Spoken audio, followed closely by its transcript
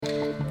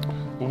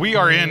We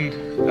are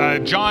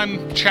in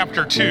John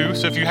chapter 2,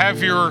 so if you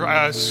have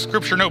your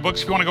scripture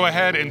notebooks, if you want to go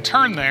ahead and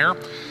turn there.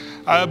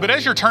 But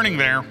as you're turning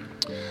there,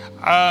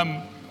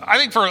 I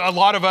think for a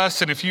lot of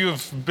us, and if you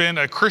have been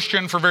a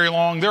Christian for very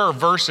long, there are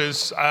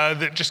verses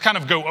that just kind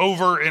of go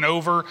over and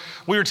over.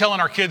 We were telling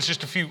our kids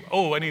just a few,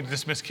 I need to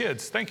dismiss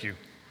kids, thank you.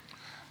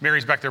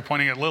 Mary's back there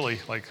pointing at Lily,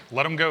 like,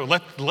 let them go,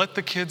 let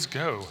the kids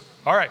go.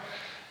 All right,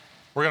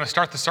 we're going to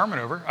start the sermon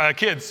over.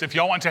 Kids, if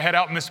y'all want to head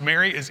out, Miss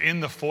Mary is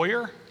in the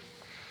foyer.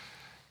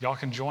 Y'all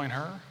can join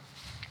her.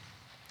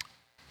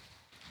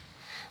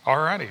 All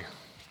righty.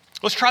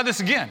 Let's try this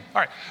again. All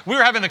right. We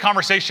were having the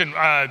conversation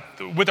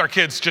with our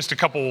kids just a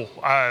couple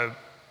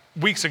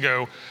weeks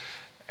ago,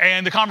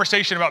 and the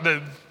conversation about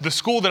the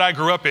school that I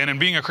grew up in and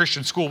being a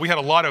Christian school, we had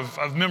a lot of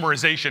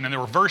memorization, and there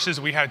were verses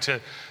we had to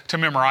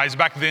memorize.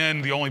 Back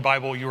then, the only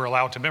Bible you were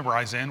allowed to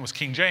memorize in was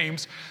King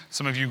James.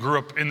 Some of you grew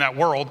up in that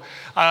world.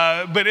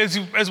 But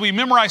as we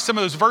memorize some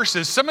of those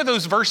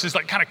verses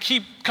like kind of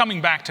keep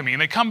coming back to me,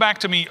 and they come back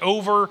to me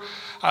over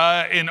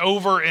and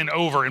over and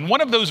over. And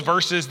one of those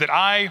verses that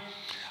I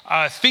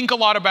think a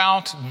lot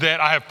about, that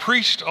I have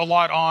preached a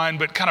lot on,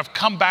 but kind of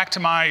come back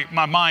to my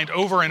mind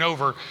over and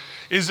over,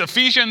 is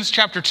Ephesians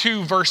chapter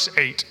 2, verse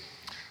 8.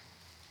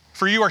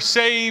 For you are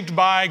saved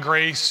by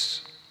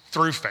grace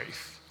through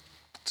faith.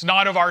 It's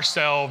not of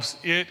ourselves,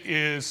 it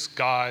is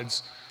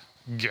God's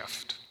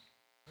gift.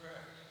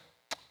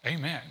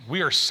 Amen.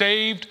 We are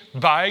saved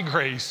by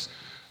grace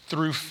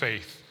through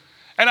faith.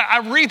 And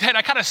I read that,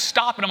 I kind of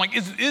stop, and I'm like,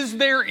 is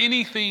there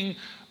anything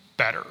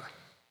better?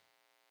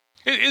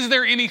 Is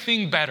there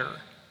anything better?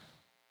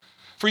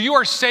 For you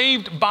are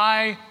saved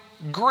by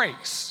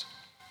grace.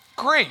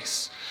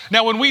 Grace.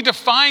 Now, when we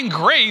define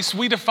grace,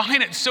 we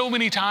define it so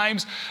many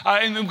times,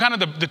 and kind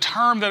of the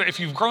term that if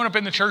you've grown up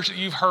in the church that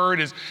you've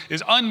heard is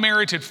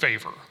unmerited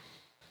favor.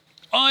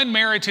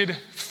 Unmerited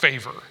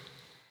favor.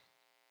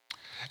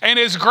 And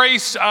as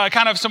grace,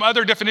 kind of some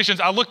other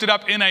definitions, I looked it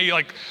up in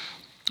a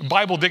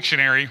Bible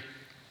dictionary.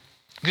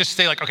 Just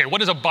say okay,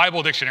 what is a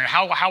Bible dictionary?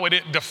 How would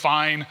it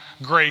define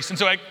grace? And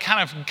so I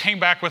kind of came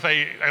back with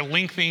a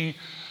lengthy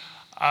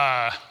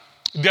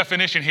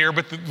definition here,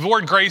 but the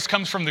word grace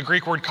comes from the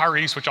Greek word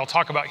charis, which I'll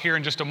talk about here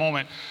in just a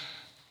moment.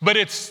 But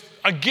it's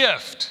a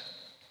gift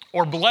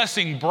or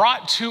blessing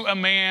brought to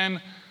man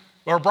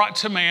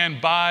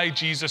by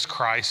Jesus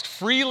Christ,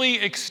 freely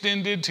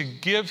extended to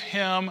give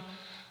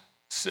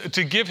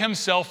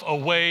himself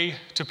away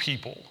to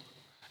people.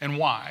 And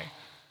why?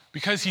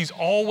 Because he's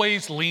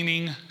always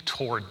leaning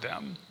toward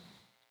them.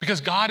 Because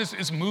God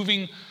is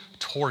moving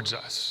towards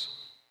us.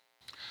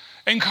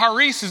 And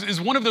charis is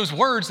one of those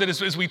words that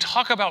as we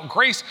talk about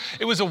grace,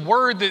 it was a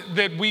word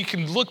that we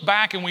can look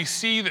back and we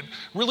see that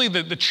really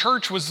the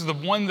church was the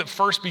one that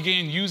first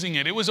began using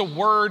it. It was a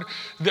word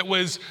that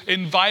was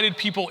invited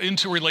people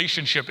into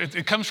relationship.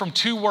 It comes from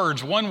two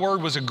words. One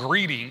word was a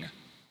greeting.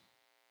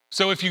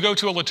 So if you go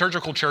to a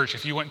liturgical church,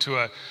 if you went to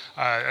an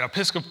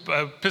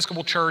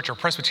Episcopal church or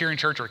Presbyterian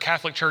church or a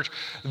Catholic church,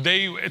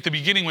 they, at the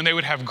beginning when they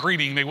would have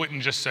greeting, they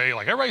wouldn't just say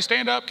everybody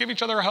stand up, give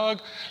each other a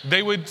hug.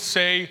 They would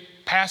say,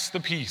 pass the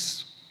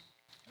peace.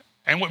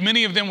 And what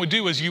many of them would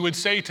do is you would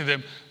say to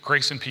them,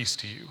 grace and peace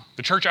to you.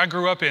 The church I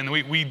grew up in,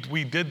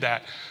 we did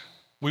that.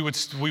 We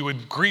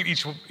would greet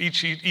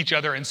each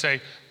other and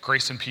say,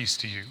 grace and peace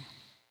to you.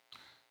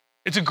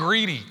 It's a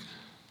greeting.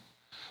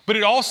 But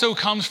it also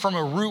comes from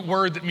a root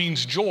word that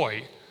means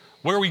joy.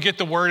 Where we get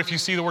the word, if you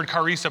see the word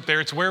charis up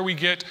there, it's where we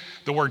get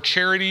the word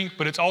charity,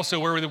 but it's also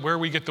where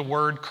we get the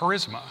word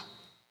charisma.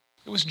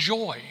 It was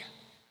joy.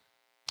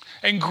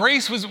 And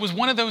grace was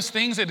one of those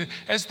things that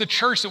as the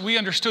church that we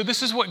understood,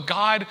 this is what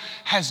God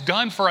has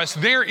done for us.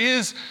 There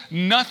is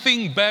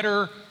nothing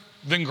better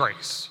than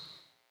grace.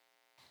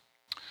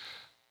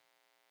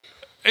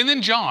 And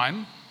then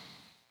John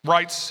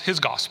writes his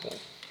gospel.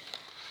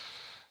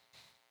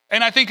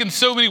 And I think in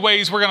so many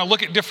ways, we're going to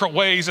look at different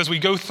ways as we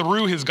go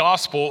through his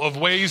gospel of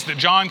ways that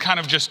John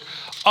kind of just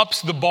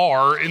ups the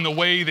bar in the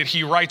way that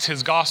he writes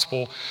his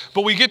gospel.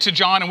 But we get to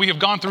John, and we have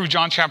gone through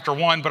John chapter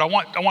 1, but I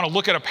want to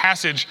look at a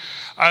passage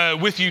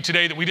with you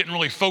today that we didn't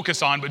really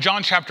focus on. But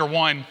John chapter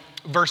 1,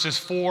 verses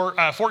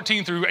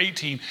 14 through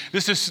 18,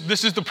 this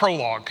is the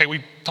prologue. Okay,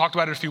 we talked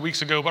about it a few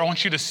weeks ago, but I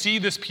want you to see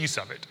this piece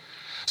of it.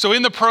 So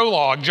in the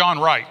prologue, John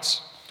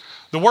writes,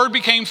 "The Word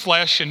became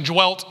flesh and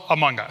dwelt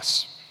among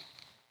us.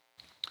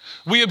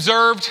 We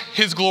observed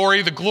his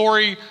glory, the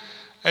glory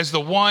as the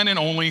one and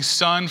only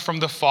Son from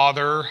the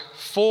Father,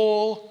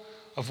 full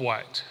of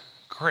what?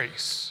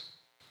 Grace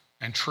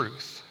and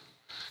truth."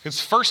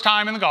 It's the first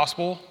time in the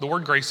gospel the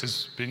word grace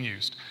has been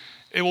used.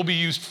 It will be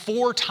used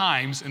 4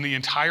 times in the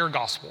entire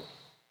gospel.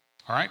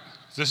 All right?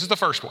 This is the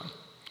first one.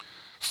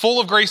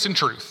 Full of grace and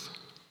truth.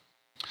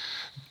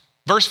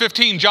 Verse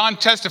 15, John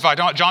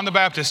the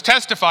Baptist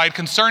testified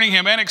concerning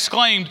him and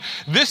exclaimed,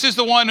 "This is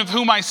the one of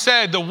whom I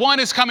said, the one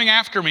is coming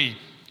after me,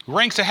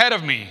 ranks ahead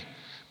of me,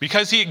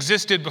 because he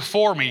existed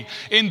before me.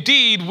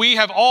 Indeed, we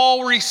have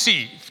all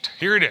received,"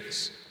 here it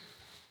is.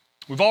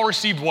 We've all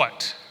received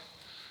what?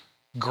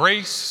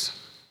 Grace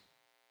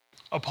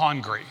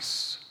upon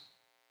grace.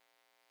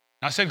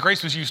 Now, I said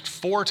grace was used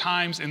 4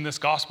 times in this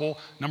gospel.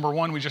 Number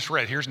 1 we just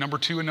read. Here's number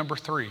 2 and number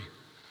 3.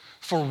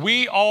 For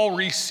we all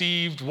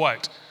received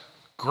what?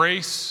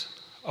 Grace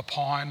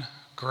upon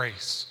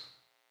grace.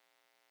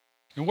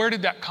 And where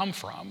did that come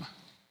from?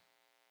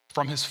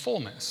 From his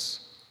fullness.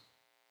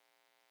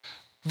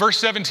 Verse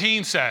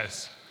 17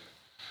 says,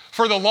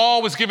 for the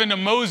law was given to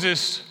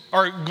Moses,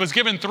 or was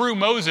given through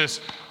Moses,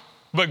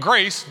 but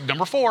grace,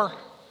 number 4,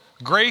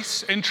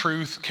 grace and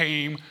truth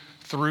came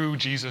through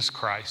Jesus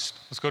Christ.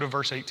 Let's go to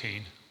verse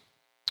 18.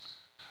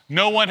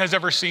 No one has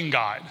ever seen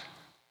God.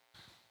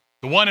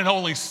 The one and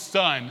only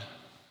Son,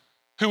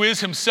 who is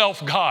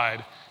himself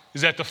God,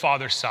 is at the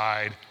Father's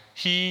side.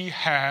 He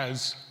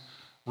has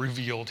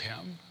revealed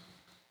him.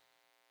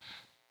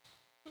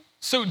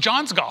 So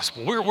John's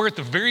gospel, we're at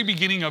the very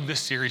beginning of this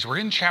series. We're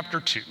in chapter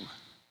 2.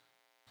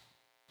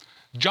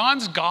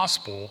 John's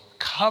gospel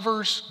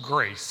covers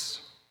grace,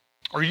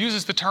 or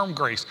uses the term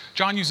grace.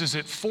 John uses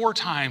it 4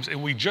 times,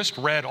 and we just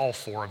read all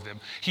 4 of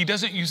them. He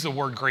doesn't use the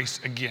word grace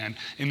again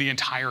in the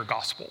entire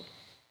gospel.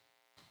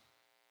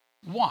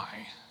 Why?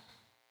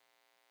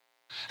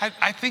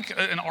 I think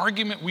an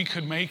argument we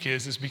could make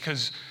is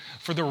because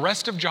for the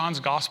rest of John's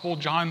gospel,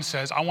 John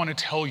says, I want to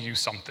tell you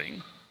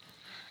something.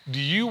 Do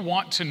you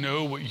want to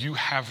know what you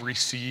have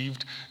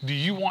received? Do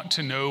you want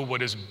to know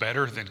what is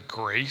better than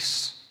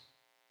grace?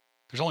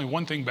 There's only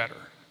one thing better: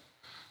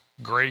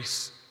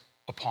 grace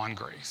upon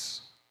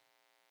grace.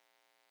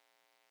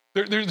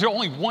 There's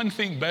only one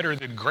thing better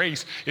than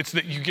grace. It's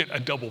that you get a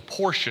double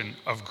portion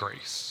of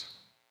grace.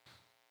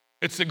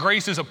 It's that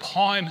grace is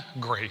upon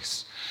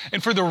grace.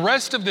 And for the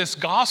rest of this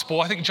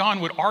gospel, I think John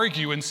would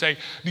argue and say,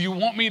 do you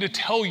want me to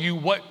tell you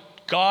what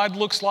God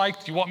looks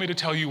like? Do you want me to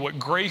tell you what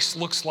grace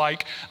looks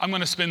like? I'm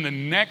going to spend the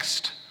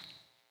next,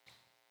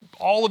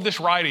 all of this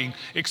writing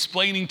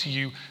explaining to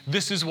you,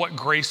 this is what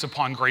grace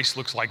upon grace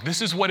looks like.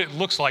 This is what it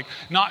looks like,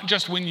 not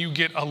just when you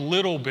get a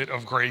little bit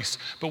of grace,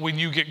 but when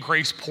you get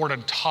grace poured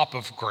on top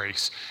of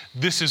grace.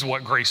 This is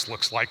what grace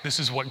looks like. This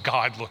is what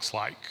God looks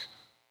like.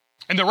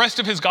 And the rest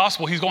of his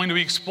gospel, he's going to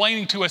be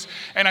explaining to us.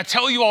 And I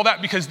tell you all that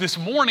because this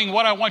morning,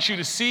 what I want you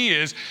to see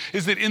is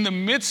that in the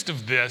midst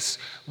of this,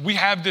 we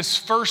have this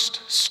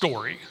first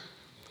story.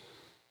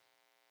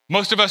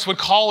 Most of us would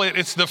call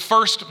it's the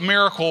first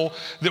miracle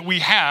that we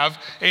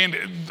have, and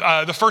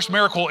the first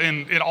miracle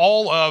in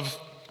all of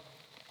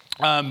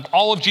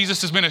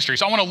Jesus' ministry.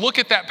 So I want to look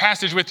at that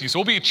passage with you. So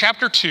we'll be at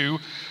chapter 2,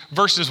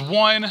 verses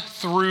 1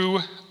 through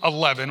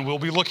 11 we'll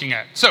be looking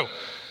at. So if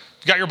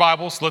you got your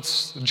Bibles,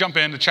 let's jump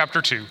into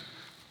chapter 2.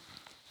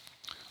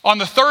 On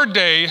the 3rd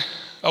day,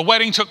 a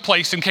wedding took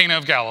place in Cana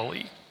of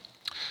Galilee.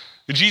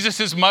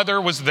 Jesus'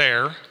 mother was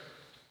there,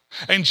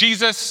 and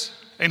Jesus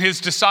and his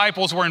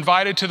disciples were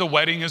invited to the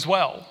wedding as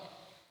well.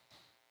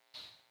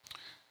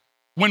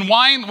 When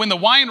the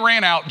wine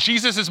ran out,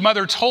 Jesus'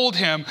 mother told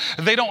him,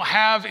 they don't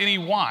have any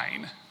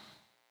wine.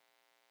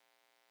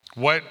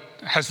 What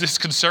has this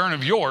concern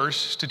of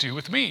yours to do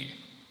with me?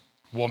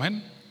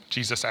 Woman,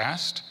 Jesus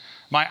asked,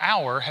 my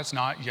hour has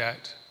not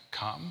yet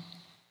come.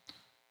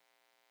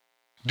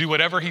 Do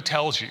whatever he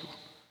tells you,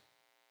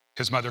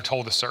 his mother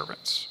told the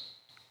servants.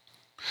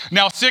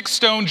 Now 6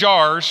 stone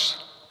jars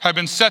had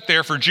been set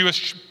there for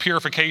Jewish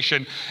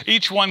purification.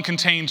 Each one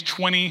contained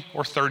 20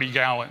 or 30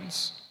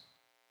 gallons.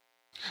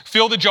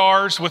 Fill the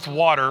jars with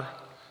water,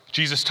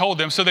 Jesus told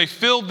them. So they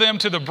filled them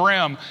to the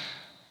brim.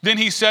 Then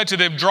he said to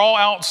them, draw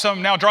out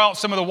some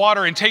of the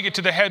water and take it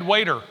to the head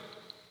waiter.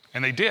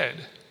 And they did.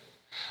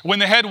 When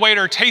the head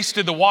waiter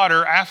tasted the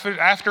water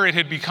after it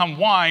had become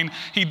wine,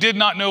 he did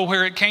not know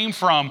where it came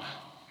from,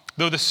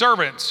 though the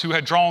servants who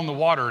had drawn the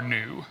water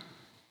knew.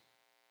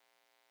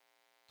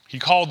 He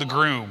called the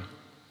groom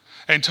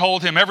and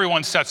told him,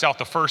 everyone sets out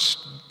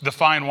the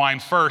fine wine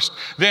first,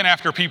 then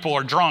after people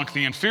are drunk,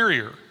 the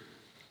inferior.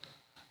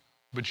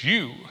 But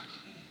you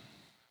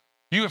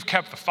have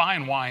kept the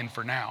fine wine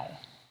for now.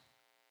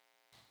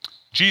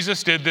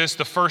 Jesus did this,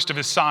 the first of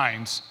his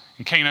signs,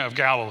 in Cana of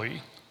Galilee.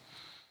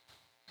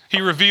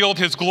 He revealed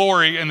his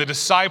glory, and the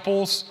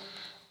disciples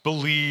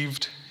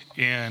believed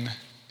in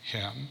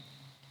him.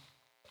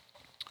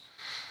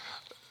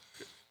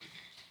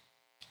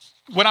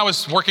 When I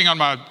was working on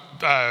my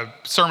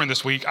sermon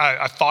this week,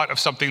 I thought of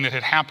something that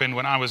had happened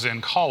when I was in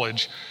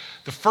college.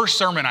 The first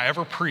sermon I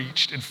ever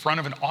preached in front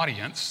of an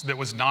audience that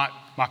was not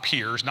my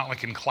peers, not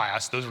like in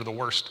class, those were the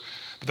worst.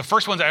 But the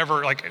first ones I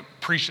ever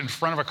preached in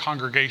front of a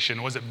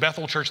congregation was at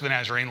Bethel Church of the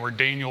Nazarene, where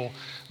Daniel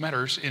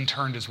Metters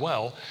interned as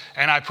well.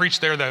 And I preached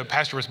there. The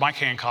pastor was Mike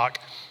Hancock.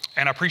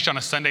 And I preached on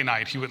a Sunday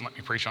night. He wouldn't let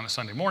me preach on a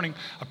Sunday morning.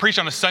 I preached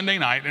on a Sunday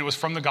night, and it was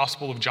from the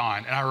Gospel of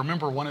John. And I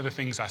remember one of the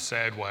things I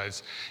said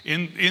was,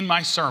 in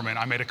my sermon,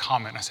 I made a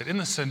comment. I said, in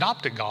the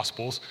Synoptic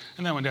Gospels,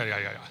 and then went,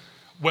 yeah.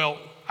 Well,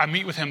 I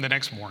meet with him the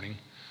next morning.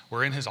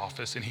 We're in his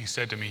office, and he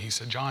said to me,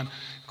 John,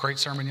 great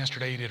sermon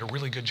yesterday. You did a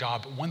really good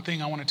job. But one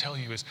thing I want to tell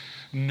you is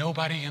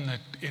nobody in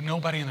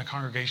the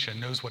congregation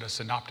knows what a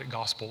Synoptic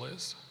Gospel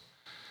is.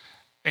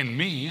 And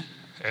me,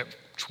 at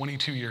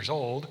 22 years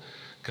old,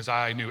 because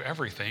I knew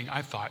everything,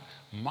 I thought,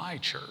 my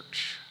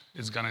church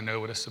is going to know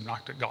what a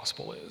Synoptic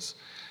Gospel is.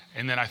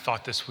 And then I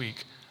thought this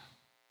week,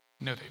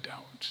 no, they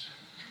don't.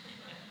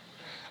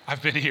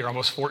 I've been here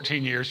almost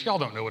 14 years. Y'all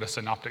don't know what a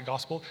synoptic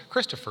gospel.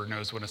 Christopher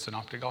knows what a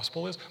synoptic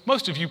gospel is.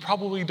 Most of you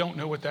probably don't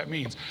know what that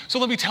means. So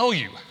let me tell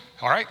you,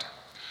 all right?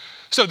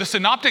 So the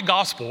synoptic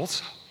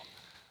gospels,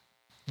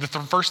 the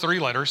first three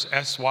letters,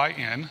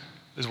 S-Y-N,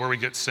 is where we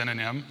get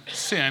synonym,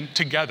 sin,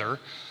 together,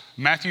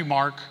 Matthew,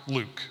 Mark,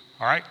 Luke,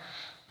 all right?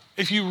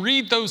 If you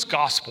read those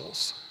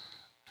gospels,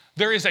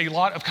 there is a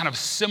lot of kind of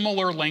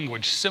similar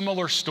language,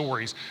 similar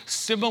stories,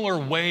 similar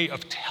way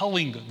of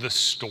telling the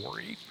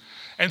story.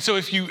 And so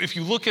if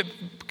you look at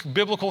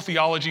biblical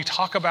theology,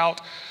 talk about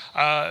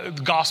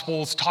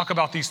gospels, talk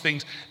about these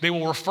things, they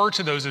will refer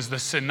to those as the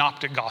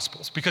synoptic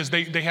gospels because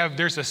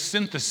there's a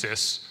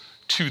synthesis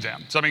to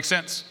them. Does that make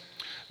sense?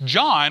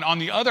 John, on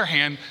the other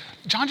hand,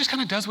 John just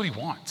kind of does what he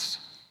wants.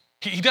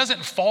 He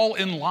doesn't fall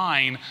in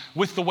line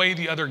with the way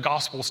the other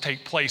gospels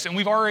take place. And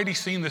we've already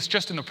seen this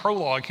just in the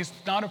prologue. It's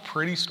not a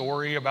pretty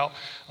story about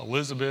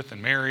Elizabeth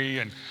and Mary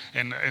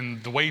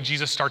and the way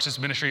Jesus starts his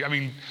ministry. I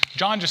mean,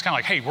 John just kind of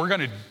like, hey, we're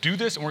going to do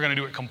this and we're going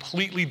to do it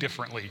completely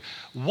differently.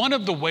 One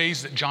of the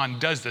ways that John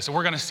does this, and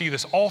we're going to see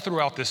this all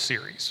throughout this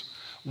series,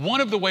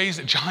 one of the ways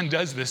that John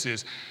does this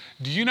is,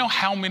 do you know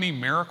how many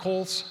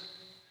miracles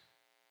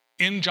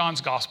in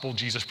John's gospel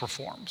Jesus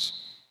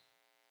performs?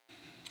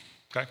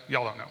 Okay,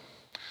 y'all don't know.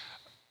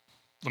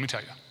 Let me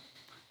tell you,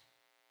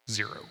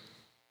 0.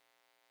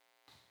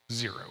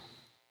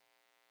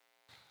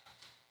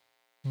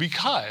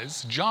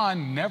 Because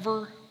John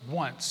never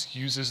once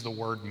uses the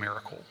word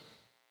miracle.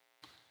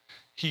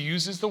 He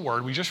uses the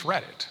word, we just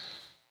read it.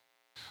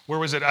 Where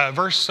was it?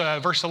 Verse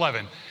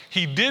 11.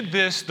 He did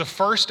this, the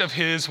first of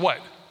his what?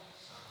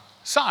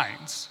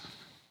 Signs.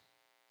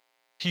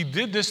 He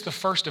did this, the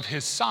first of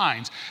his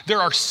signs.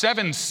 There are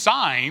 7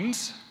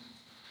 signs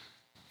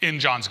in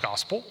John's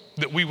gospel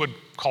that we would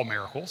call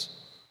miracles.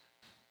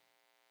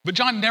 But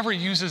John never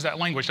uses that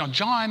language. Now,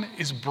 John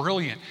is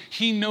brilliant.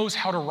 He knows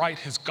how to write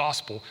his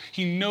gospel.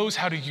 He knows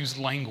how to use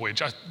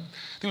language. I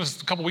think it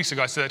was a couple weeks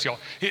ago I said that to y'all.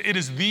 It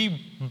is the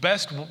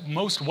best,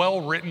 most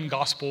well-written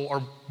gospel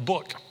or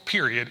book,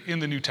 period, in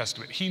the New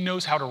Testament. He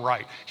knows how to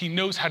write. He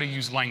knows how to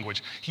use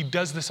language. He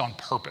does this on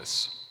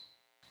purpose.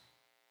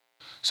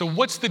 So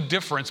what's the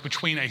difference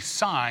between a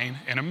sign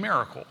and a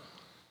miracle?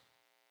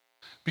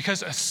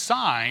 Because a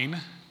sign,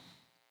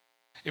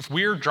 if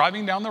we're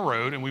driving down the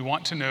road and we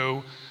want to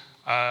know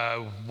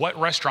what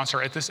restaurants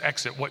are at this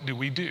exit, what do?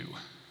 We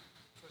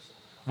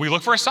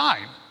look for a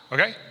sign,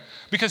 okay?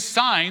 Because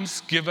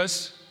signs give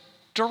us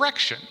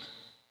direction,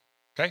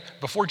 okay?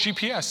 Before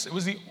GPS, it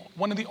was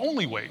one of the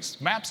only ways,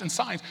 maps and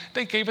signs,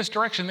 they gave us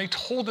direction. They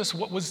told us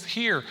what was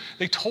here.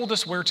 They told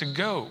us where to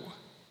go.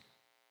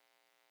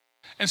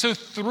 And so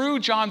through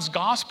John's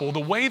gospel, the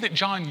way that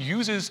John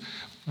uses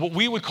what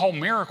we would call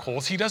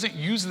miracles, he doesn't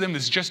use them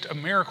as just a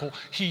miracle.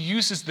 He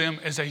uses them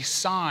as a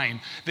sign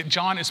that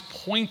John is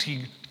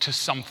pointing to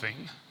something.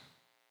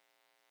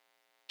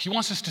 He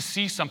wants us to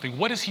see something.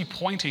 What is he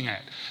pointing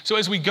at? So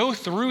as we go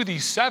through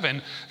these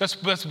 7, that's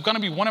going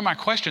to be one of my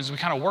questions. We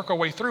kind of work our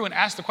way through and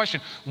ask the question,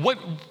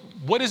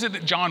 what is it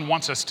that John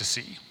wants us to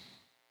see?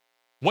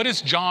 What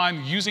is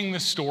John using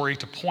this story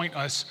to point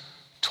us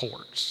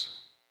towards?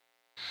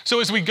 So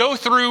as we go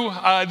through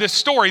this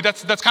story,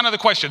 that's kind of the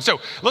question. So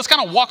let's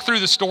kind of walk through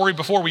the story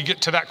before we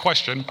get to that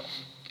question.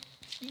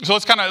 So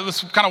let's kind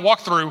of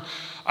walk through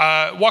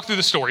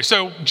the story.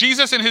 So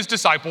Jesus and his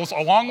disciples,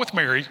 along with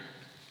Mary,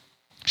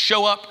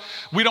 show up.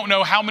 We don't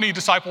know how many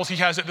disciples he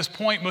has at this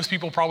point. Most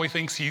people probably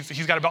think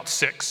he's got about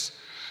 6.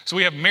 So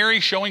we have Mary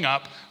showing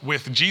up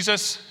with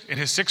Jesus and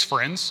his 6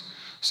 friends.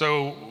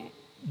 So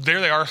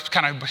there they are,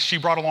 she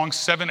brought along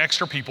 7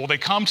 extra people. They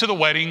come to the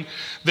wedding.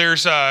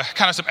 There's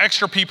kind of some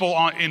extra people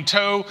in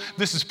tow.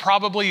 This is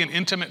probably an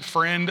intimate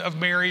friend of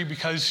Mary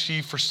because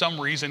she, for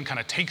some reason, kind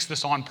of takes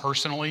this on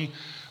personally.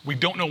 We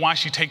don't know why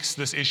she takes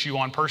this issue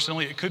on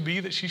personally. It could be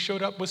that she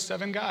showed up with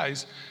 7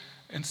 guys,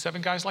 and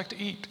 7 guys like to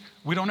eat.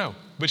 We don't know.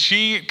 But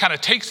she kind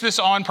of takes this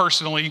on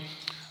personally.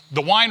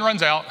 The wine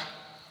runs out.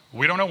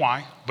 We don't know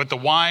why, but the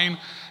wine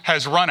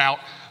has run out.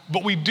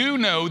 But we do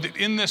know that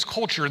in this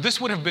culture, this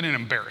would have been an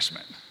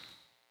embarrassment.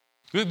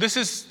 This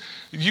is,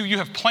 you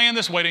have planned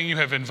this wedding, you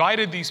have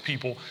invited these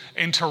people,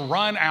 and to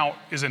run out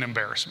is an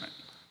embarrassment.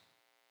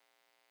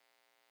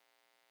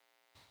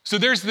 So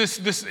there's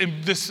this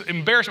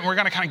embarrassment. We're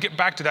going to kind of get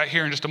back to that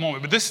here in just a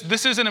moment. But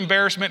this is an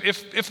embarrassment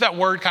if that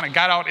word kind of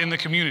got out in the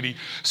community.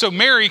 So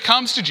Mary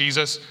comes to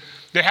Jesus.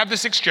 They have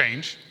this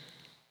exchange.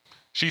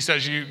 She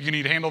says, you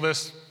need to handle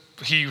this.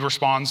 He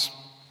responds.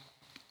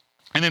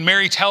 And then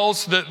Mary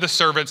tells the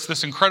servants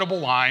this incredible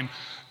line,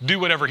 do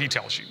whatever he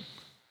tells you.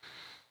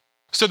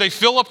 So they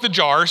fill up the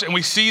jars, and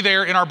we see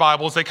there in our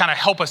Bibles, they kind of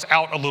help us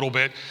out a little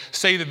bit,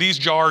 say that these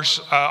jars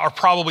are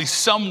probably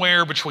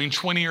somewhere between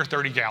 20 or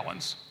 30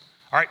 gallons.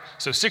 All right,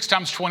 so 6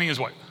 times 20 is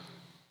what?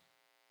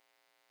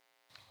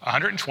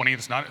 120.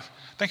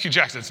 Thank you,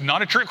 Jackson. It's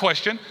not a trick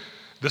question.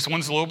 This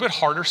one's a little bit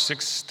harder.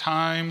 6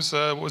 times,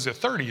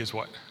 30 is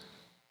what?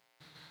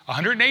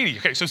 180.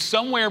 Okay, so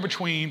somewhere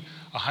between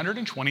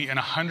 120 and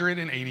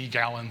 180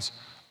 gallons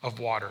of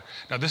water.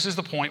 Now, this is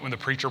the point when the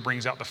preacher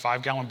brings out the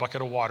 5-gallon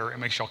bucket of water and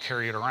makes y'all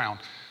carry it around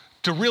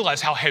to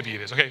realize how heavy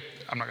it is. Okay,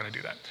 I'm not going to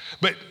do that.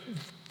 But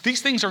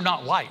these things are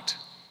not light.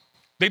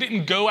 They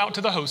didn't go out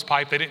to the hose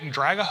pipe. They didn't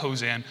drag a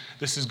hose in.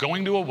 This is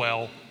going to a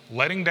well,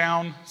 letting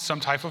down some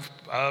type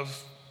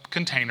of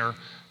container,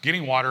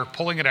 getting water,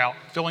 pulling it out,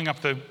 filling up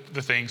the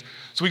things.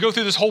 So we go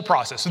through this whole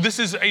process. So this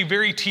is a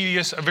very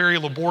tedious, a very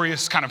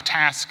laborious kind of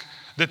task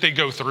that they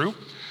go through.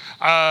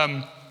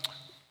 We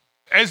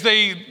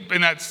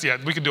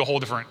could do a whole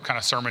different kind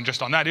of sermon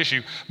just on that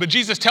issue. But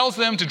Jesus tells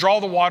them to draw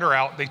the water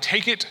out. They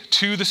take it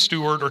to the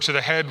steward or to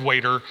the head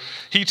waiter.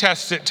 He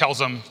tests it, tells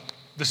them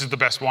this is the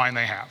best wine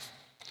they have.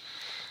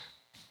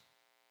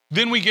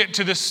 Then we get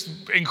to this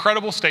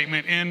incredible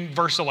statement in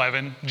verse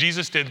 11.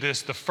 Jesus did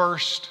this, the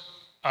first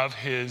of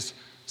his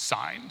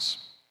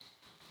signs.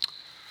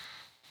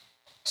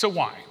 So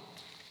why?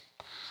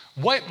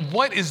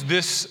 What is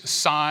this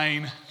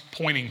sign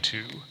pointing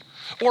to?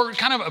 Or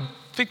kind of, I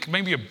think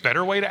maybe a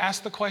better way to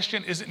ask the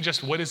question isn't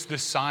just what is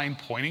this sign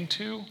pointing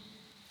to?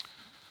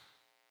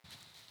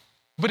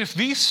 But if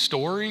these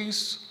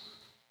stories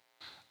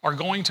are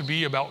going to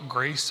be about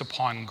grace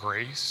upon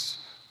grace,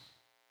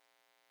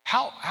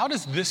 how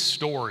does this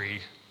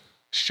story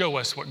show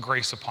us what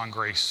grace upon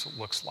grace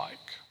looks like?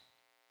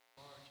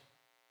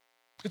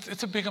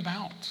 It's a big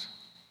amount.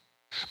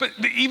 But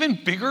even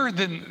bigger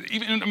than,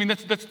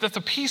 that's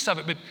a piece of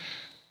it, but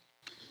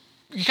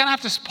you kind of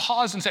have to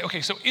pause and say,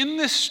 okay, so in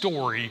this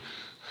story,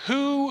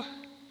 who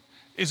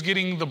is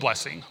getting the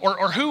blessing?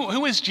 Or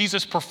who is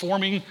Jesus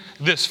performing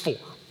this for?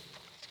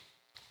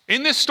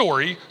 In this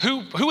story,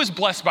 who is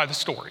blessed by the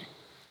story?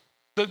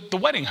 The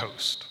wedding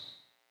host.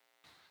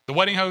 The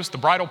wedding host, the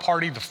bridal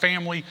party, the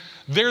family,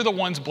 they're the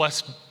ones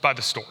blessed by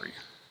the story.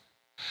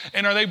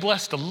 And are they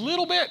blessed a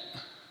little bit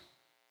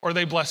or are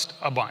they blessed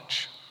a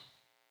bunch?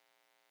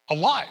 A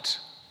lot.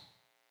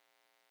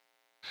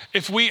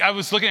 I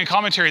was looking at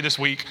commentary this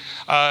week,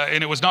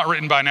 and it was not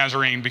written by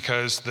Nazarene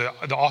because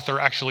the author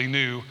actually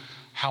knew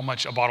how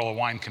much a bottle of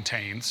wine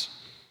contains.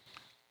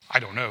 I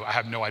don't know. I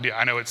have no idea.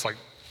 I know it's like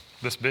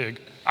this big.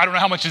 I don't know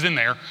how much is in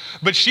there,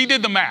 but she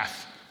did the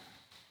math.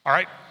 All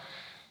right?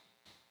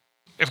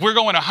 If we're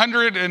going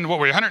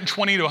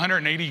 120 to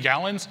 180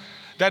 gallons,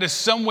 that is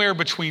somewhere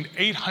between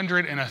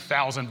 800 and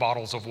 1,000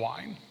 bottles of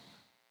wine.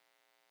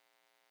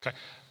 Okay?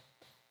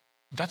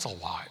 That's a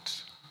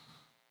lot.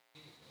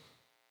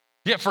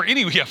 Yeah, for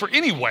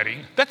any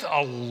wedding, that's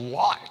a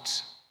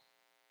lot.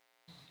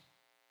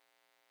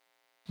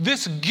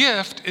 This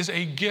gift is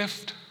a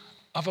gift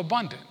of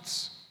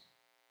abundance.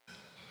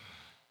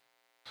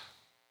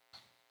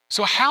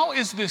 So how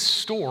is this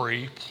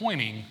story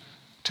pointing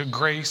to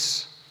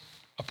grace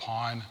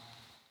upon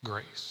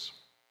grace?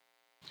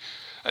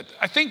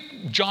 I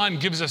think John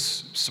gives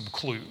us some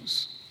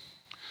clues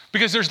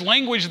because there's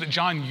language that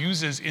John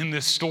uses in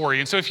this story.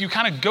 And so if you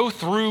kind of go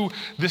through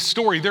this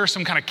story, there are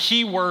some kind of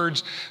key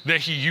words that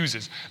he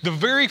uses. The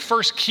very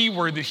first key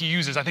word that he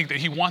uses, I think that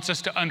he wants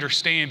us to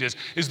understand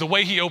is the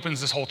way he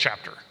opens this whole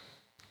chapter.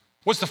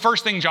 What's the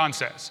first thing John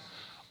says?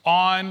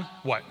 On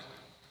what?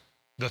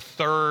 The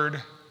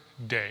third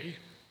day.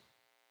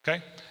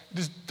 Okay?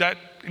 Does that,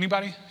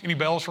 anybody? Any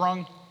bells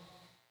rung?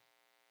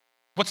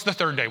 What's the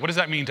third day? What does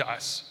that mean to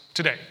us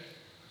today?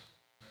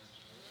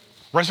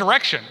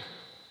 Resurrection.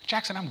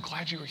 Jackson, I'm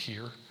glad you are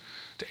here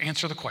to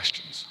answer the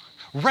questions.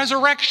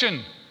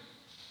 Resurrection.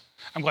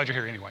 I'm glad you're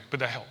here anyway, but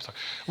that helps.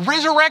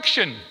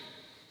 Resurrection.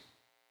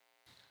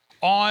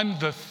 On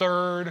the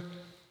third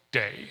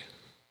day.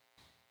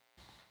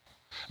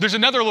 There's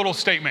another little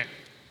statement.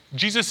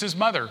 Jesus'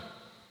 mother.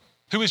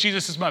 Who is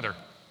Jesus' mother?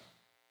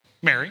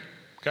 Mary,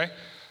 okay?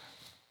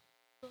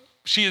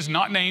 She is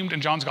not named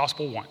in John's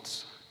gospel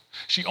once.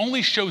 She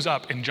only shows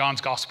up in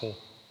John's gospel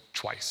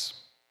twice.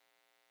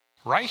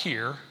 Right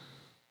here,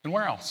 and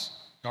where else?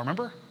 Y'all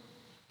remember?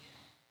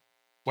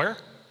 Where?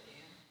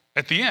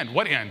 At the end.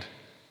 What end?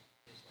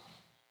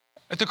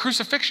 At the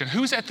crucifixion.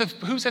 Who's at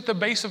the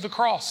base of the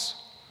cross?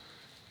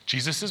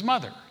 Jesus'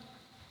 mother.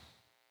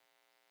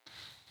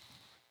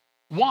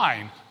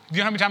 Wine. Do you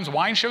know how many times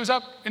wine shows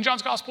up in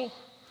John's gospel?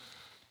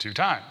 2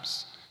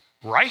 times.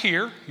 Right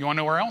here. You want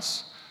to know where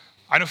else?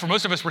 I know for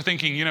most of us, we're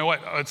thinking, you know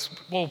what?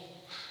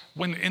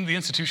 When in the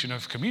institution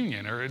of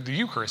communion or the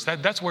Eucharist,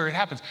 that's where it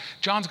happens.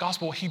 John's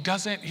gospel,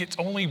 it's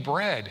only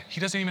bread. He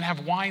doesn't even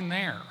have wine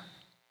there.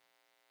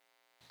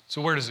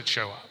 So where does it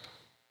show up?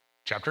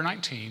 Chapter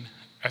 19,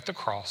 at the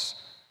cross,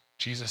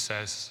 Jesus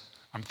says,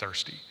 I'm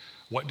thirsty.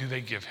 What do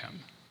they give him?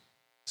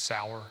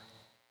 Sour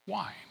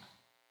wine.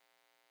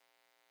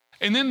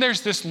 And then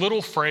there's this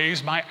little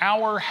phrase, my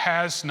hour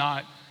has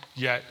not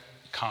yet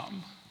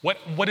come.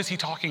 What is he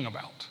talking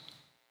about?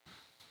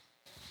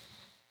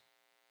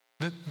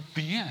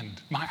 The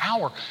end, my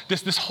hour,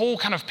 this whole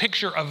kind of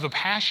picture of the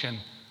passion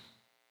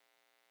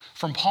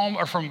from Palm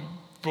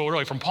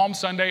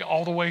Sunday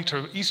all the way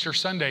to Easter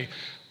Sunday,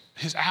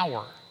 his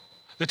hour,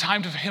 the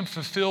time to him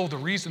fulfill the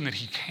reason that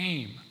he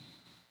came.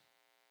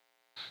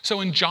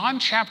 So in John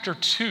chapter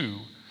 2,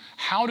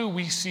 how do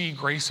we see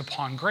grace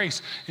upon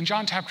grace? In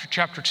John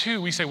chapter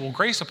 2, we say, well,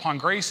 grace upon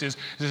grace is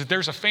that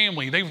there's a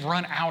family. They've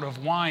run out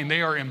of wine.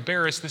 They are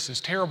embarrassed. This is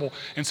terrible.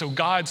 And so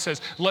God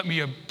says, let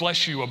me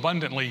bless you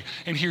abundantly.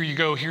 And here you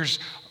go. Here's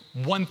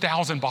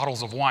 1,000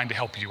 bottles of wine to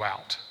help you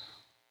out.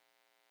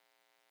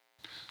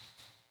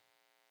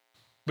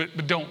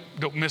 But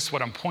don't miss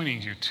what I'm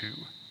pointing you to.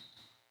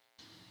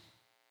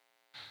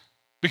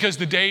 Because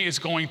the day is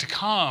going to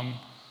come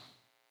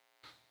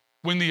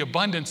when the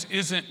abundance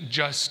isn't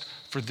just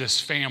for this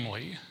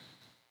family.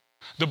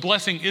 The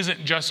blessing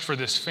isn't just for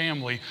this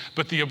family,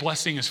 but the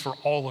blessing is for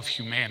all of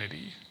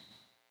humanity.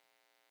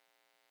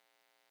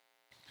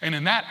 And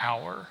in that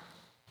hour,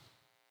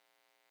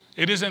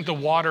 it isn't the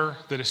water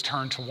that is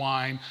turned to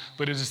wine,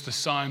 but it is the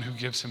Son who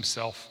gives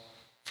himself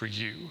for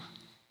you,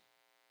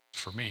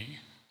 for me.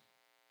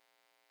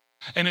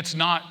 And it's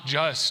not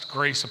just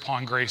grace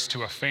upon grace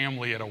to a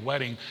family at a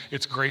wedding,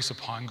 it's grace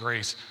upon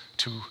grace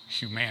to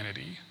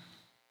humanity.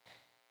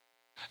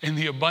 And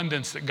the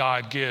abundance that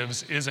God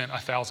gives isn't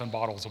 1,000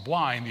 bottles of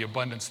wine. The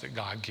abundance that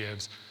God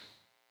gives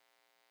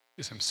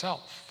is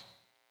himself.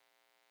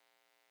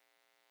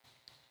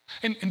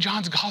 And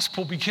John's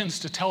gospel begins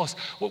to tell us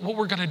what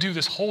we're going to do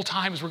this whole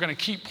time is we're going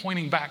to keep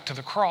pointing back to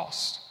the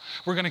cross.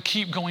 We're going to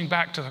keep going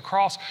back to the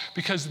cross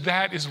because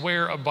that is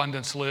where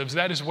abundance lives.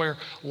 That is where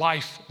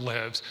life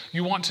lives.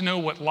 You want to know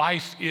what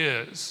life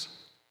is?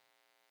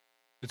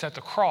 It's at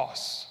the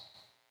cross.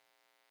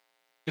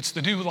 It's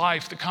the new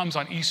life that comes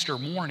on Easter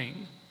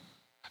morning.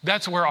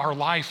 That's where our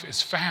life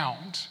is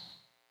found.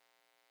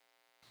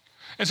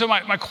 And so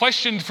my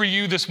question for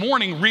you this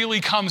morning really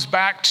comes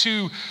back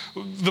to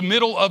the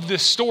middle of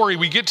this story.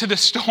 We get to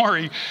this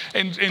story,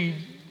 and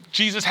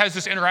Jesus has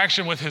this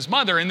interaction with his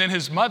mother, and then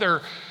his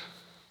mother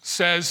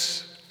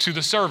says to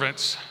the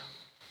servants,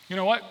 you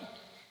know what?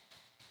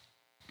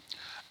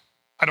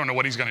 I don't know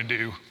what he's going to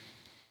do,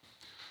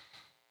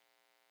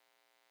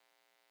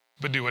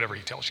 but do whatever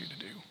he tells you to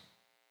do.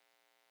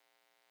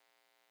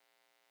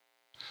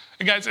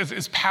 And guys,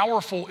 as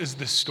powerful as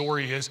this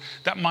story is,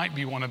 that might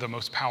be one of the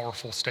most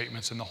powerful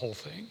statements in the whole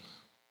thing.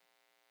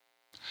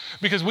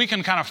 Because we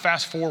can kind of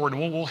fast forward,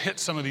 and we'll hit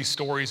some of these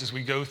stories as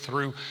we go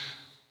through.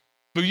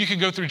 But you can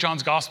go through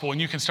John's gospel and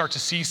you can start to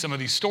see some of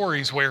these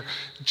stories where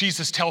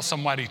Jesus tells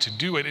somebody to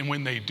do it, and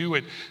when they do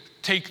it,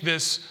 take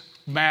this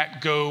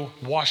mat, go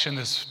wash in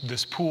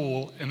this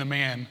pool, and the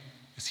man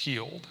is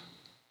healed.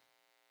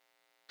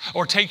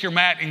 Or take your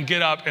mat and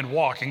get up and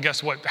walk, and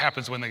guess what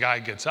happens when the guy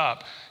gets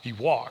up? He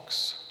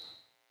walks.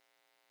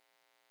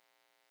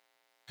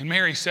 And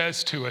Mary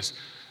says to us,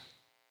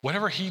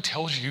 whatever he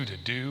tells you to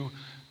do,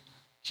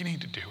 you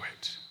need to do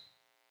it.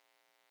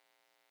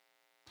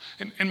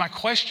 And my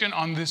question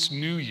on this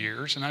New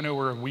Year's, and I know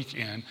we're a week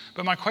in,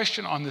 but my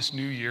question on this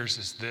New Year's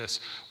is this: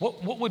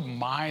 what would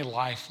my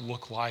life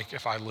look like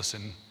if I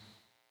listened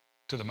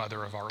to the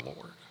mother of our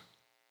Lord?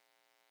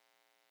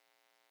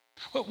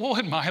 What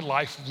would my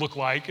life look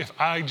like if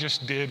I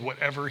just did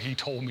whatever he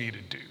told me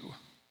to do?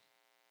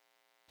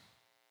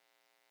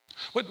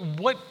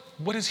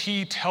 What is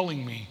he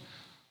telling me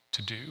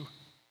to do?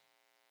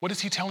 What is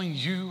he telling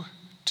you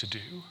to do?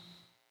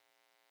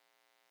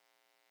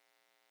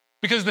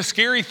 Because the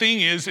scary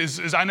thing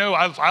is I know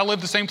I live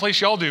the same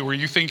place y'all do, where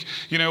you think,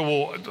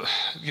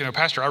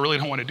 Pastor, I really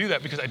don't want to do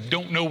that because I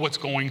don't know what's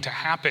going to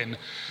happen.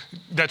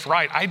 That's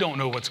right, I don't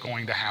know what's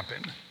going to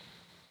happen.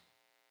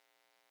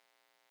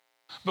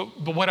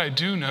 But what I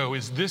do know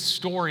is this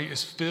story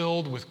is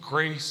filled with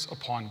grace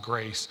upon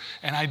grace.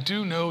 And I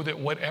do know that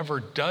whatever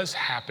does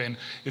happen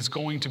is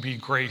going to be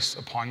grace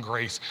upon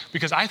grace.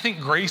 Because I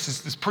think grace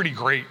is pretty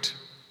great.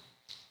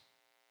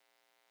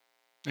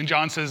 And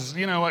John says,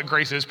 you know what,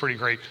 grace is pretty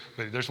great.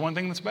 But there's one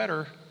thing that's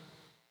better.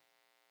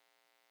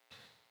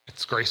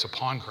 It's grace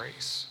upon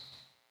grace.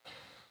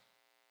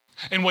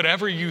 And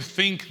whatever you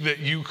think that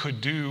you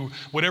could do,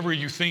 whatever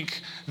you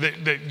think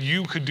that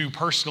you could do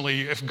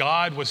personally, if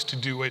God was to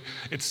do it,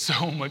 it's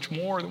so much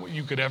more than what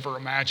you could ever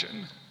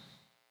imagine.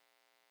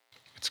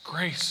 It's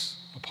grace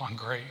upon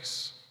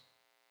grace.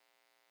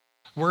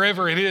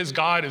 Wherever it is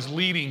God is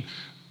leading,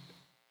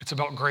 it's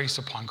about grace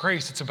upon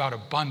grace. It's about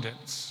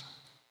abundance.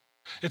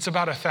 It's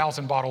about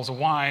 1,000 bottles of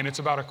wine. It's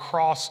about a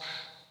cross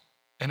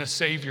and a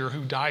Savior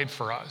who died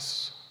for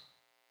us.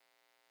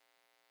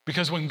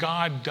 Because when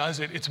God does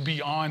it, it's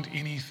beyond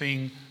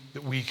anything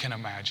that we can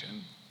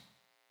imagine.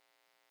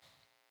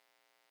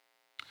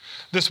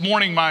 This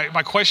morning,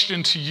 my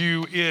question to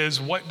you is,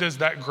 what does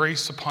that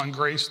grace upon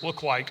grace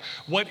look like?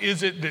 What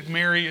is it that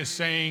Mary is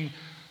saying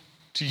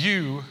to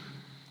you?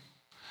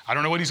 I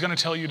don't know what he's going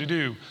to tell you to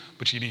do,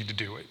 but you need to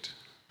do it.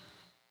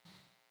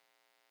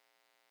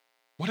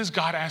 What is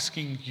God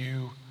asking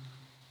you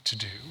to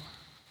do?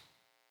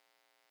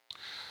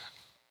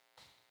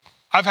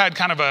 I've had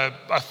kind of a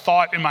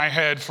thought in my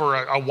head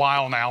for a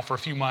while now, for a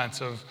few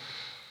months, of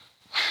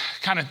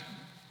kind of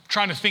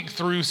trying to think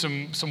through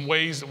some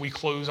ways that we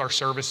close our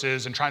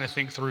services and trying to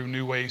think through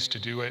new ways to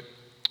do it.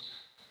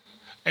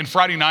 And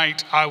Friday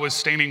night, I was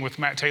standing with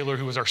Matt Taylor,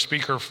 who was our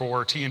speaker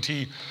for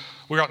TNT,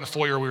 we were out in the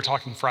foyer, we were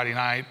talking Friday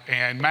night,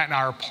 and Matt and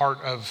I are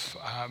part of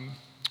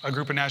a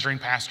group of Nazarene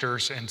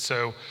pastors, and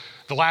so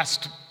the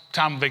last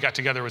time they got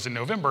together was in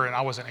November, and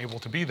I wasn't able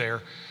to be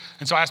there.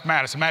 And so I asked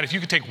Matt, I said, Matt, if you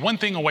could take one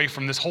thing away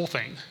from this whole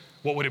thing,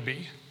 what would it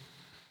be?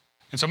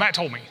 And so Matt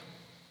told me,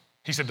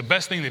 he said, the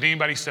best thing that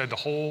anybody said the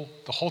whole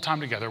time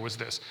together was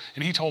this.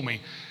 And he told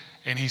me,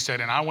 and he said,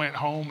 and I went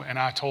home and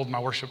I told my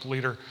worship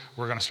leader,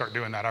 we're going to start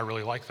doing that. I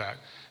really like that.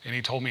 And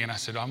he told me, and I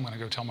said, I'm going to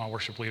go tell my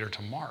worship leader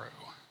tomorrow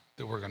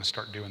that we're going to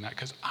start doing that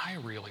because I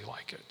really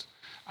like it.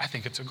 I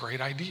think it's a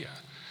great idea.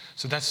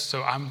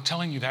 So I'm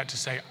telling you that to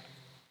say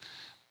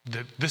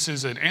that this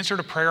is an answer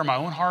to prayer in my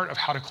own heart of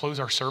how to close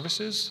our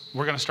services.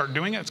 We're going to start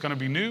doing it. It's going to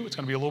be new. It's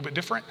going to be a little bit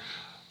different.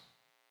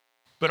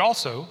 But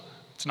also,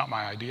 it's not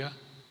my idea.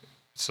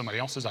 It's somebody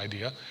else's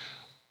idea.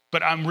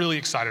 But I'm really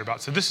excited about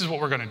it. So this is what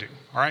we're going to do,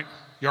 all right?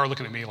 You are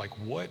looking at me like,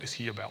 what is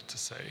he about to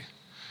say?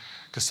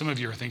 Because some of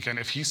you are thinking,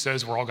 if he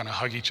says we're all going to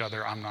hug each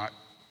other, I'm not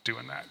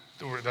doing that.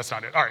 That's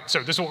not it. All right,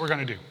 so this is what we're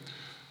going to do.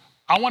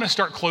 I want to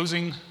start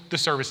closing the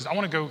services. I'm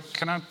going to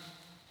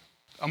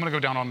go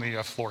down on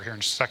the floor here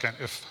in just a second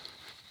if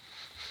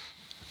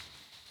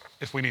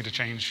we need to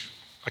change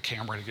a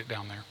camera to get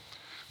down there.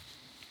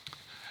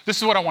 This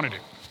is what I want to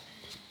do.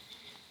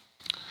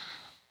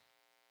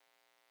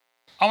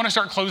 I want to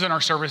start closing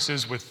our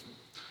services with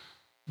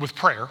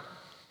prayer,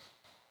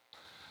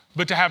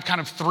 but to have kind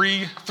of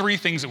three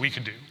things that we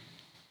could do.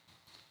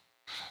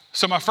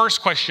 So my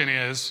first question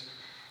is,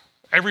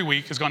 every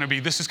week is going to be,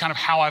 this is kind of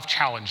how I've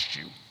challenged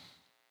you,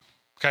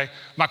 okay?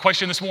 My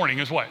question this morning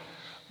is what?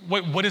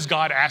 What is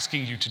God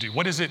asking you to do?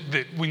 What is it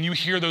that when you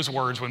hear those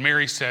words, when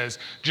Mary says,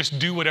 just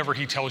do whatever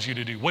he tells you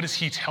to do, what is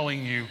he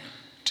telling you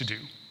to do?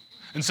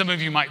 And some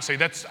of you might say,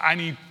 I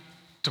need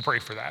to pray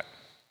for that.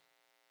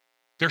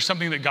 There's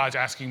something that God's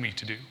asking me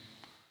to do.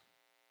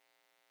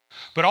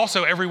 But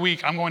also every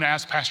week I'm going to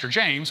ask Pastor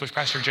James, which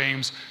Pastor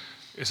James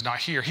is not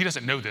here. He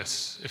doesn't know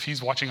this. If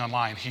he's watching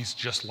online, he's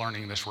just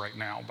learning this right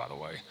now, by the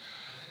way.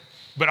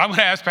 But I'm going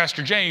to ask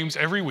Pastor James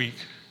every week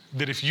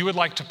that if you would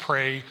like to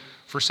pray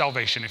for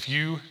salvation, if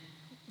you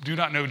do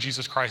not know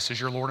Jesus Christ as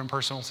your Lord and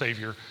personal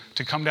Savior,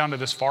 to come down to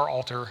this far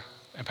altar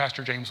and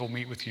Pastor James will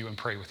meet with you and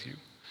pray with you.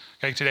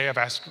 Okay, today I've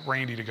asked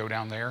Randy to go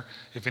down there.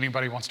 If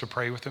anybody wants to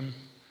pray with him,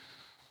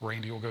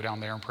 Randy will go down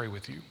there and pray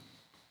with you.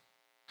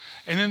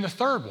 And then the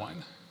third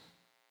one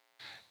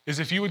is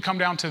if you would come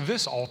down to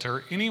this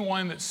altar,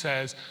 anyone that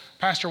says,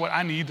 Pastor, what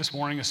I need this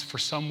morning is for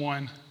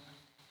someone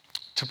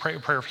to pray a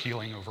prayer of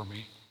healing over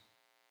me.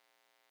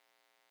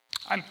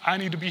 I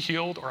need to be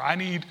healed, or I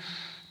need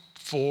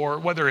for,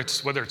 whether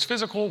it's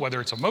physical,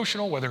 whether it's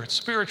emotional, whether it's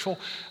spiritual,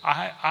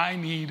 I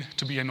need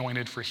to be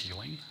anointed for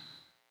healing.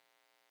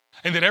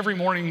 And that every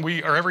morning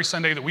or every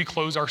Sunday that we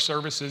close our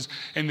services,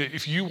 and that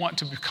if you want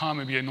to come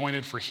and be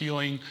anointed for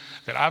healing,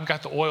 that I've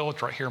got the oil,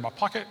 it's right here in my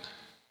pocket,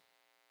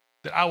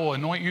 that I will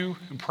anoint you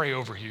and pray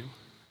over you.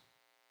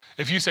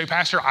 If you say,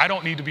 Pastor, I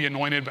don't need to be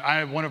anointed, but I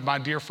have one of my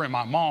dear friend,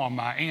 my mom,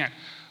 my aunt,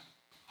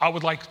 I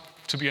would like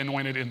to be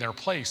anointed in their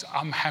place,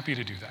 I'm happy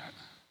to do that.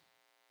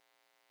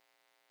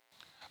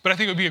 But I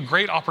think it would be a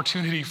great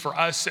opportunity for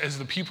us as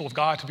the people of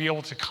God to be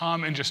able to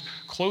come and just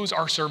close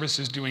our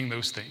services doing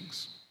those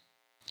things.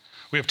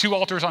 We have 2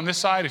 altars on this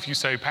side. If you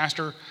say,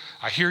 Pastor,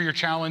 I hear your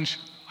challenge,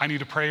 I need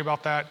to pray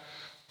about that.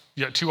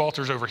 You got 2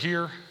 altars over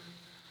here.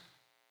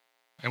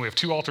 And we have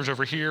 2 altars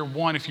over here.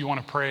 One, if you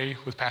want to pray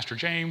with Pastor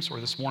James, or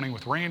this morning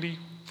with Randy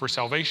for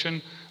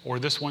salvation, or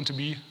this one to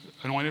be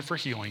anointed for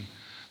healing,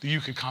 that you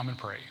could come and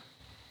pray.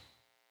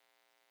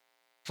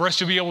 For us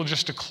to be able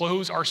just to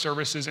close our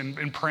services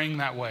and praying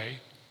that way.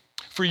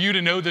 For you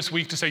to know this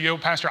week to say, yo,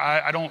 Pastor,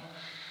 I don't,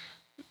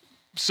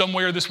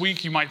 somewhere this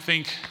week you might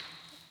think,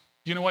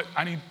 you know what,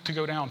 I need to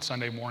go down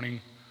Sunday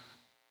morning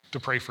to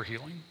pray for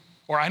healing.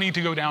 Or I need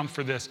to go down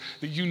for this,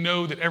 that you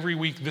know that every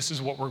week this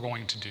is what we're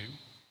going to do.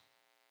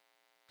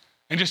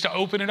 And just to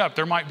open it up,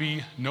 there might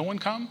be no one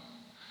come.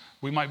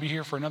 We might be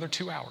here for another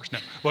 2 hours. No,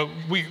 but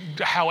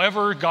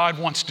however God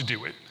wants to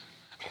do it,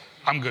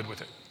 I'm good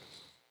with it.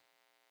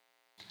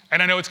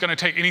 And I know it's going to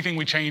take, anything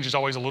we change is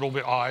always a little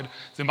bit odd.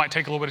 It might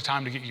take a little bit of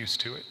time to get used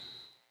to it.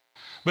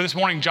 But this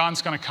morning,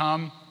 John's going to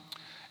come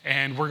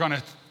and we're going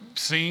to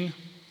sing.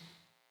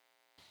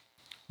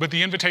 But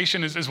the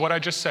invitation is what I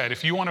just said.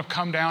 If you want to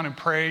come down and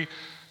pray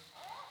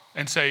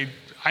and say,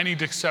 I need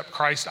to accept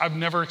Christ. I've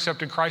never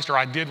accepted Christ, or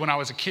I did when I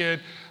was a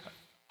kid.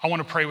 I want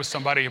to pray with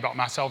somebody about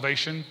my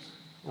salvation.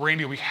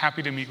 Randy will be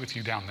happy to meet with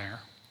you down there.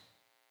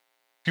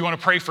 If you want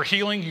to pray for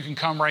healing, you can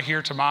come right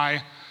here to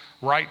my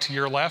right, to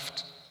your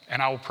left,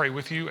 and I will pray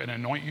with you and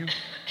anoint you.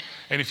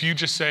 And if you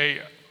just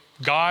say,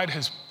 God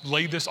has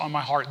laid this on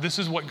my heart, this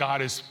is what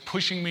God is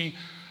pushing me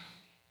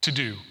to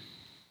do.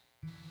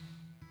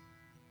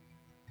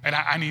 And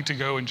I need to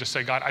go and just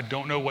say, God, I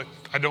don't know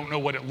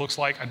what it looks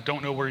like. I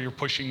don't know where you're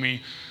pushing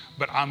me,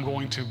 but I'm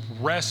going to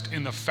rest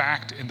in the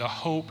fact, in the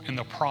hope, in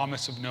the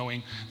promise of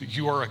knowing that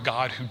you are a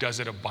God who does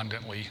it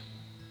abundantly.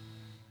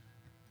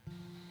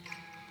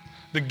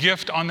 The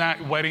gift on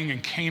that wedding in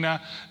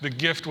Cana, the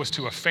gift was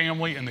to a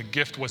family and the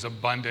gift was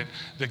abundant.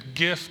 The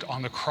gift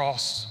on the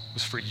cross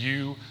was for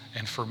you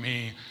and for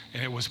me,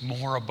 and it was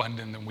more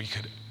abundant than we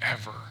could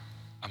ever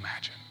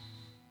imagine.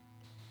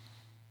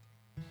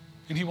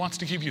 And he wants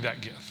to give you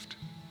that gift.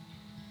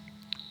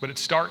 But it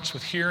starts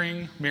with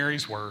hearing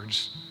Mary's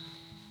words.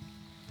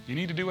 You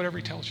need to do whatever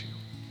he tells you.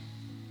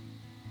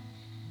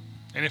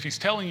 And if he's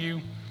telling you,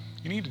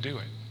 you need to do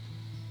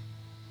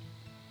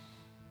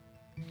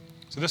it.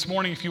 So this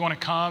morning, if you want to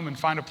come and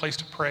find a place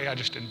to pray, I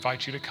just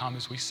invite you to come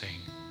as we sing.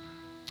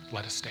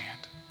 Let us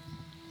stand.